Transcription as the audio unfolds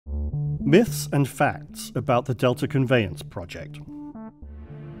Myths and facts about the Delta Conveyance Project.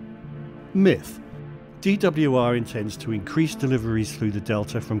 Myth: DWR intends to increase deliveries through the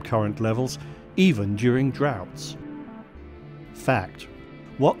Delta from current levels, even during droughts. Fact: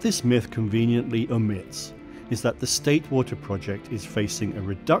 what this myth conveniently omits is that the State Water Project is facing a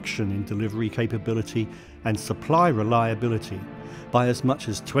reduction in delivery capability and supply reliability by as much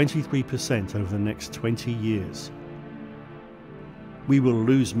as 23% over the next 20 years. We will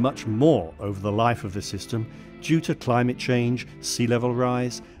lose much more over the life of the system due to climate change, sea level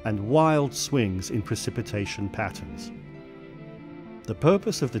rise, and wild swings in precipitation patterns. The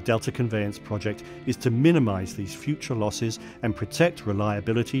purpose of the Delta Conveyance Project is to minimize these future losses and protect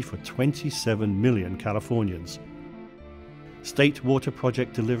reliability for 27 million Californians. State Water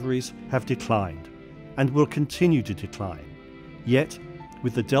Project deliveries have declined and will continue to decline. Yet,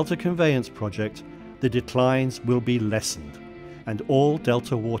 with the Delta Conveyance Project, the declines will be lessened, and all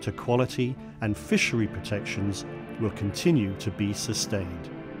Delta water quality and fishery protections will continue to be sustained.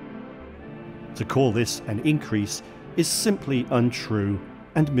 To call this an increase is simply untrue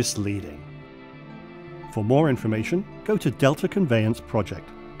and misleading. For more information, go to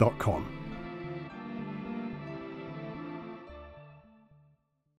deltaconveyanceproject.com.